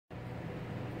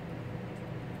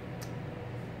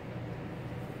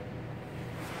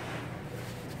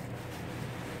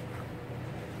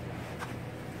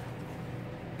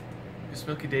Just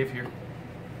Milky Dave here.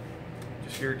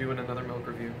 Just here doing another milk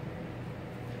review.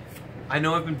 I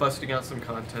know I've been busting out some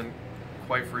content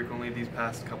quite frequently these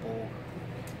past couple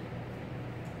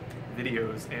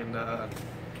videos, and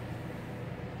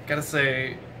gotta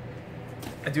say,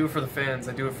 I do it for the fans.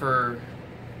 I do it for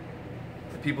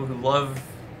the people who love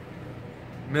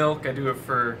milk. I do it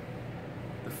for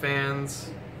the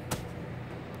fans.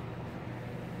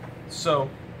 So,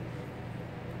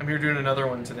 I'm here doing another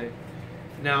one today.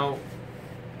 Now,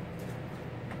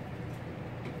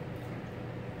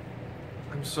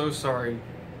 I'm so sorry.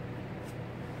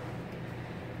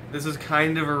 This is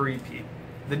kind of a repeat.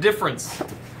 The difference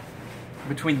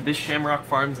between this Shamrock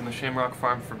Farms and the Shamrock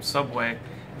Farm from Subway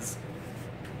is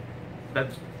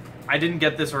that I didn't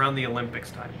get this around the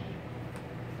Olympics time.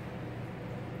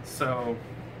 So,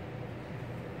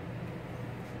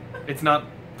 it's not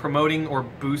promoting or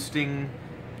boosting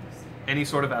any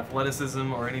sort of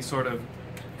athleticism or any sort of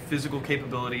physical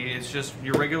capability. It's just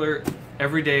your regular,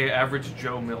 everyday, average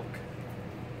Joe milk.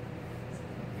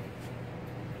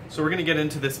 So we're gonna get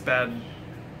into this bad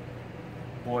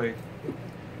boy.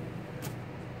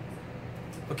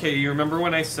 Okay, you remember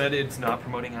when I said it's not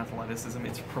promoting athleticism?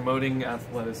 It's promoting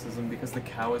athleticism because the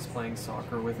cow is playing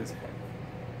soccer with his head.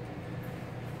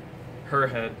 Her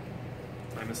head.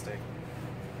 My mistake.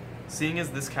 Seeing as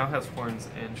this cow has horns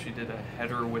and she did a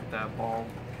header with that ball,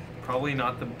 probably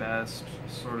not the best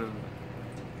sort of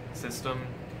system,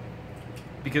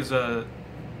 because the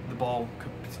ball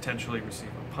could potentially receive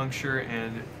a puncture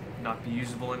and not be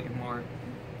usable anymore.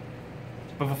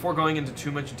 But before going into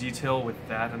too much detail with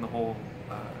that and the whole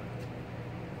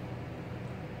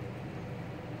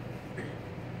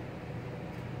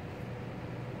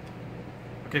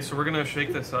okay, so we're gonna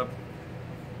shake this up.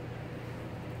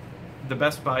 The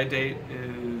best buy date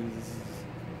is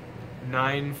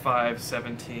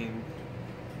 9/5/17.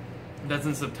 That's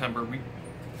in September.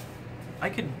 I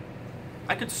could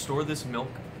store this milk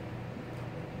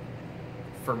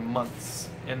for months,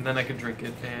 and then I could drink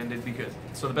it, and it'd be good.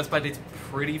 So the best buy date's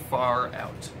pretty far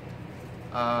out.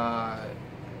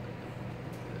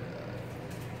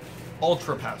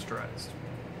 Ultra pasteurized.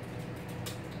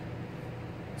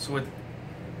 So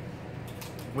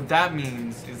what that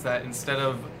means is that instead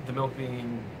of the milk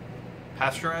being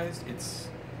pasteurized, it's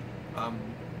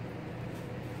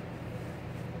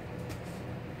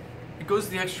it goes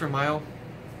the extra mile.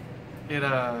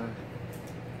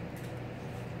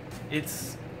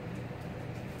 It's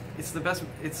the best.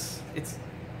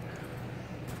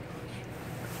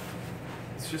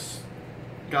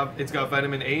 It's got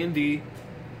vitamin A and D,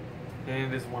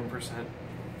 and it is 1%.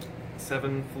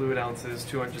 7 fluid ounces,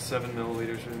 207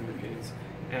 milliliters of ingredients.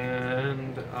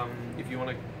 And if you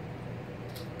want to,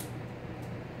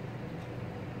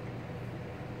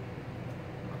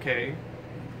 okay,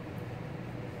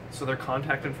 so their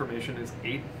contact information is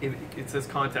it says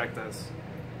contact us,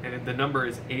 and the number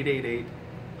is 888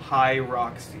 high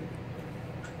Roxy.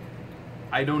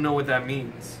 I don't know what that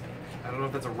means. I don't know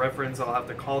if that's a reference. I'll have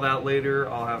to call that later.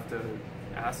 I'll have to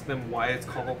ask them why it's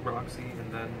called Roxy,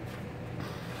 and then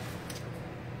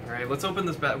all right, let's open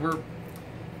this bag.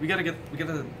 We gotta go. You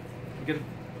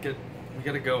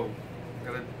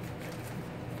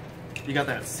got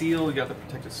that seal, you got the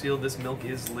protective seal. This milk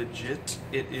is legit.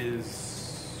 It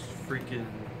is freaking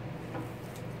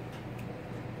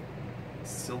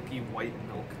silky white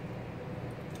milk.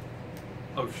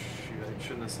 Oh shoot, I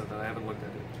shouldn't have said that. I haven't looked at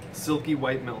it. Silky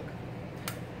white milk.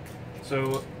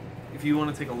 So if you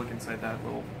want to take a look inside that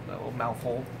little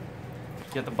mouthhole,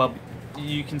 you got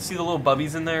you can see the little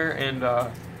bubbies in there, and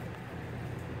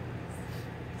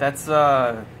that's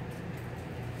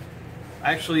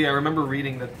actually, I remember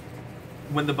reading that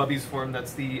when the bubbies form,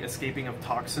 that's the escaping of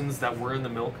toxins that were in the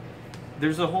milk.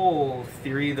 There's a whole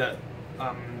theory that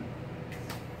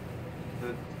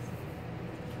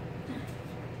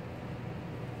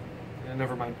yeah,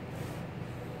 never mind.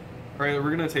 All right,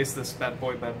 we're gonna taste this bad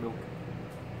boy, bad milk.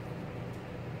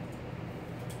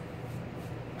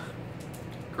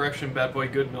 Correction, bad boy,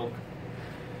 good milk.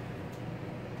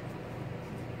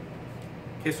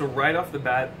 Okay, so right off the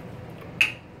bat,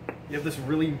 you have this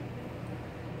really...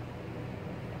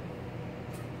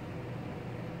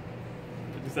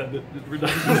 Is that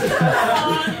redundant?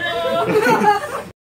 Oh, no.